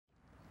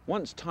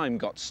Once time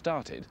got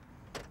started,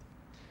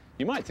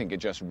 you might think it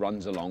just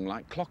runs along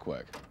like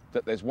clockwork,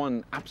 that there's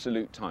one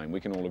absolute time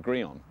we can all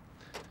agree on.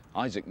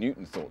 Isaac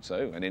Newton thought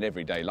so, and in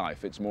everyday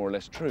life it's more or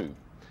less true.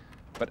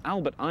 But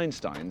Albert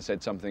Einstein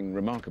said something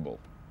remarkable,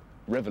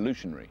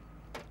 revolutionary.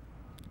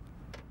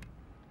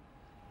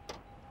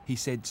 He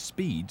said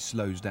speed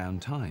slows down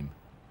time.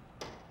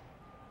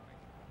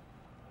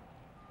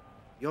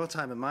 Your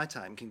time and my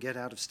time can get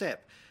out of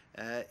step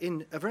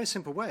in a very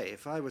simple way.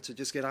 If I were to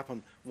just get up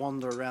and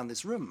wander around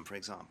this room, for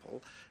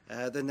example,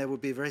 then there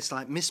would be a very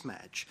slight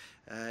mismatch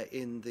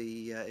in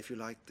the, if you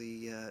like,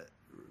 the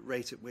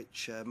rate at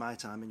which my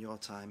time and your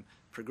time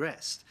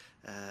progressed.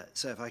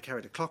 So if I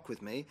carried a clock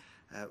with me,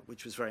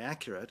 which was very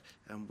accurate,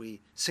 and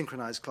we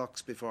synchronize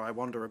clocks before I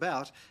wander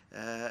about,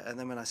 and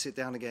then when I sit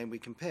down again we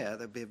compare,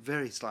 there'd be a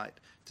very slight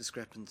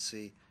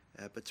discrepancy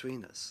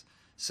between us.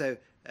 So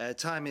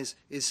time is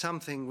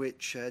something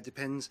which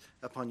depends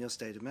upon your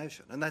state of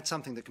motion, and that's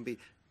something that can be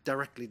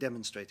directly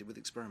demonstrated with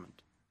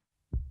experiment.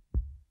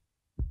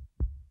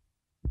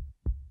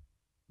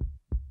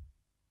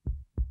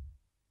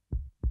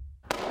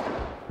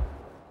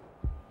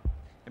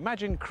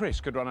 Imagine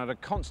Chris could run at a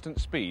constant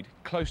speed,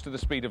 close to the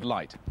speed of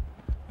light.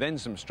 Then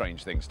some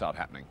strange things start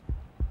happening.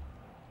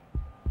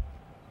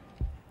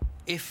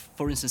 If,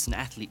 for instance, an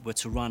athlete were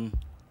to run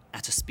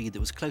at a speed that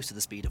was close to the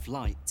speed of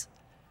light,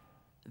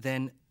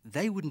 then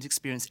they wouldn't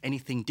experience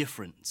anything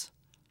different.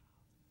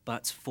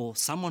 But for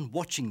someone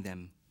watching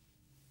them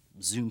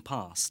zoom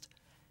past,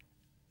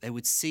 they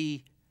would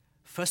see,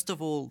 first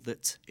of all,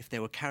 that if they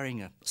were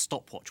carrying a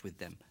stopwatch with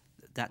them,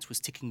 that was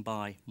ticking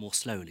by more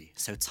slowly.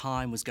 So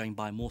time was going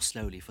by more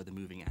slowly for the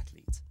moving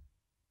athlete.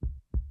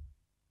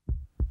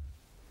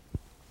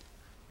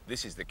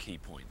 This is the key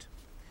point.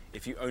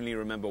 If you only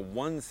remember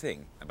one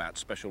thing about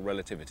special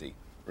relativity,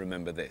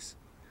 remember this.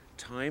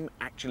 Time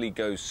actually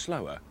goes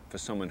slower for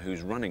someone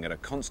who's running at a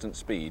constant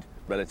speed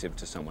relative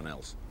to someone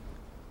else.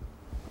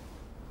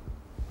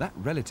 That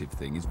relative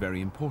thing is very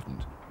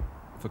important.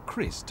 For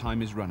Chris,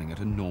 time is running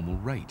at a normal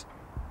rate.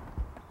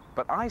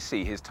 But I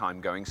see his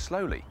time going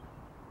slowly.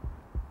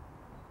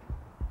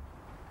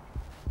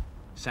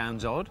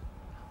 Sounds odd,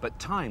 but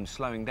time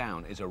slowing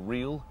down is a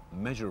real,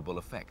 measurable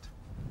effect.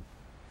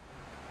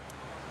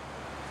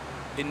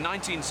 In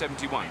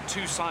 1971,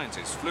 two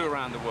scientists flew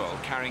around the world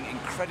carrying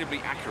incredibly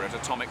accurate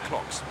atomic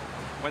clocks.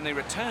 When they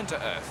returned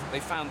to Earth, they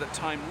found that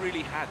time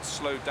really had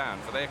slowed down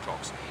for their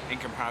clocks in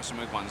comparison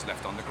with ones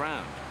left on the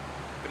ground.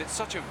 But it's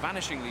such a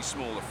vanishingly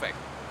small effect,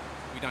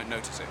 we don't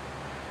notice it.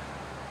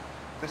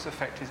 This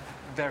effect is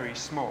very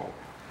small.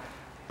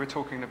 We're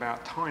talking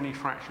about tiny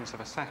fractions of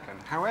a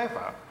second.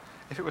 However,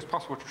 if it was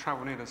possible to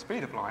travel near the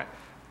speed of light,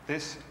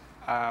 this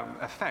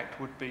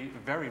effect would be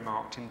very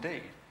marked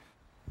indeed.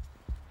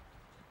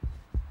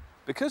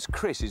 Because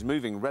Chris is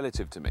moving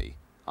relative to me,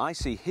 I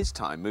see his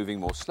time moving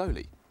more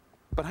slowly.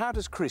 But how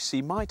does Chris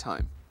see my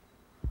time?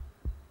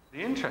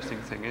 The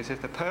interesting thing is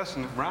if the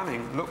person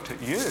running looked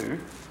at you,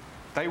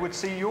 they would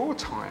see your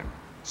time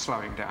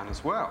slowing down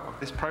as well.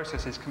 This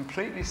process is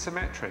completely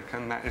symmetric,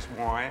 and that is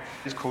why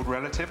it's called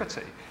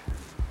relativity.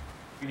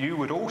 You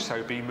would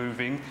also be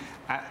moving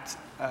at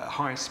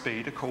high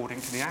speed according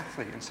to the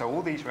athlete, and so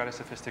all these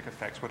relativistic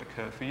effects would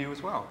occur for you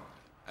as well.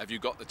 Have you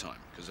got the time?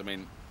 Because, I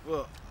mean,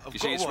 well, you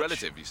see, it's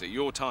relative. You see,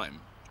 your time...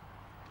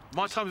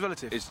 My time is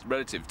relative? It's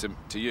relative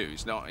to you.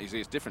 It's not,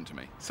 it's different to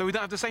me. So we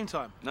don't have the same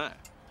time? No.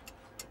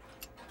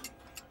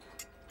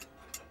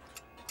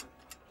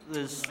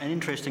 There's an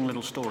interesting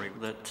little story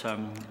that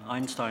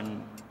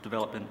Einstein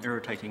developed an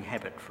irritating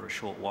habit for a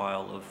short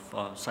while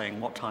of saying,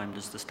 what time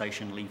does the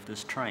station leave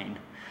this train?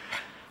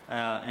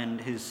 And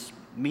his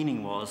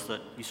meaning was that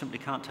you simply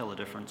can't tell the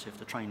difference if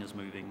the train is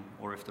moving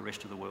or if the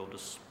rest of the world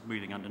is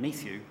moving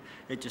underneath you.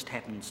 It just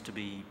happens to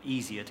be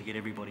easier to get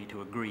everybody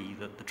to agree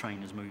that the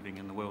train is moving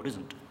and the world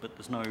isn't. But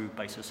there's no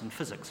basis in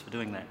physics for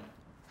doing that.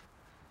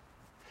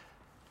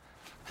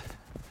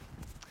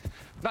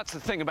 That's the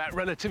thing about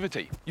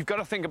relativity. You've got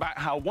to think about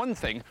how one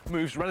thing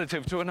moves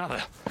relative to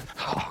another.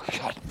 Oh,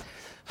 God.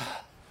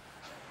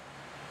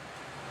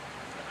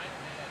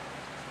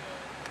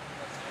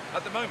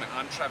 At the moment,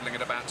 I'm travelling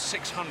at about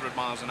 600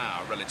 miles an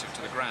hour relative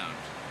to the ground.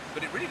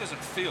 But it really doesn't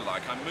feel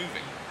like I'm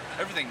moving.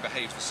 Everything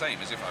behaves the same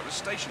as if I was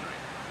stationary.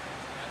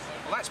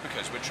 Well, that's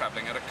because we're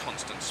travelling at a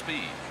constant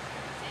speed.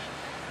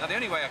 Now, the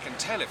only way I can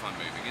tell if I'm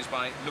moving is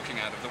by looking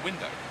out of the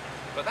window.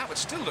 But that would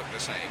still look the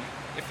same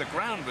if the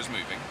ground was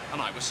moving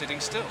and I was sitting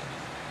still.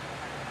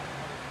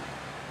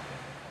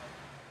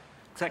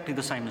 Exactly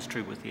the same is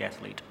true with the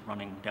athlete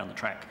running down the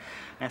track.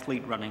 An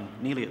athlete running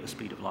nearly at the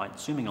speed of light,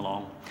 zooming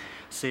along,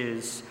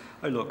 says,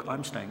 oh look,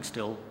 I'm staying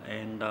still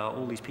and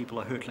all these people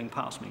are hurtling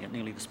past me at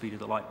nearly the speed of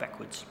the light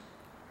backwards.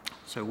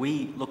 So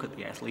we look at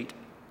the athlete,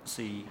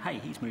 see, hey,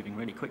 he's moving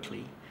really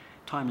quickly,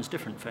 time is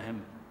different for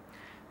him.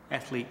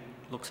 Athlete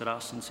looks at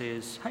us and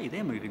says, hey,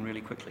 they're moving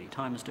really quickly,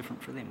 time is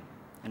different for them.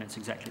 And it's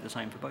exactly the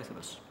same for both of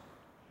us.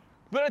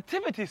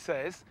 Relativity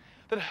says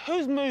that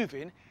who's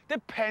moving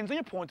depends on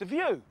your point of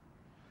view.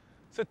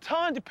 So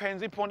time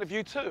depends on your point of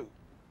view too.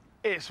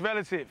 It's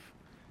relative.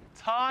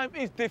 Time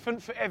is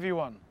different for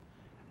everyone.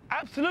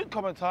 Absolute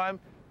common time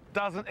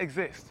doesn't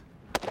exist.